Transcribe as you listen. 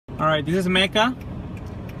Alright, this is Mecca,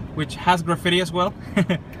 which has graffiti as well.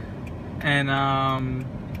 And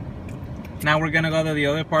now we're gonna go to the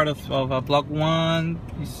other part of block 1.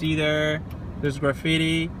 You see there's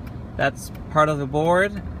graffiti. That's part of the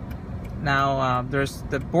board. Now there's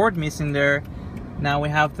the board missing there. Now we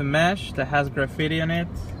have the mesh that has graffiti on it.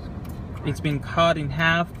 It's been cut in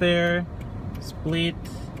half there, split.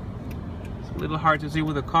 It's a little hard to see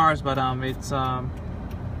with the cars, but it's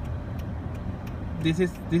this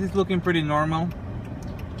is looking pretty normal,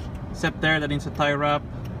 except there that it's a tie wrap.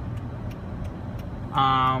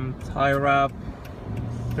 Tie wrap.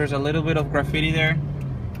 There's a little bit of graffiti there.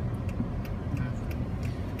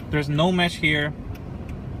 There's no mesh here.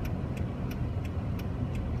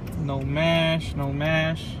 No mesh, no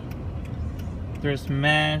mesh. There's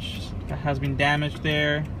mesh that has been damaged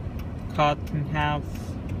there, cut in half.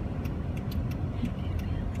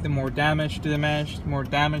 The more damage to the mesh, more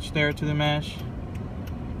damage there to the mesh.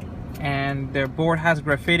 And their board has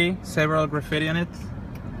graffiti, several graffiti on it,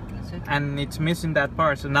 and it's missing that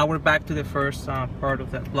part. So now we're back to the first part of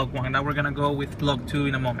that block 1. Now we're gonna go with block 2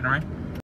 in a moment, right?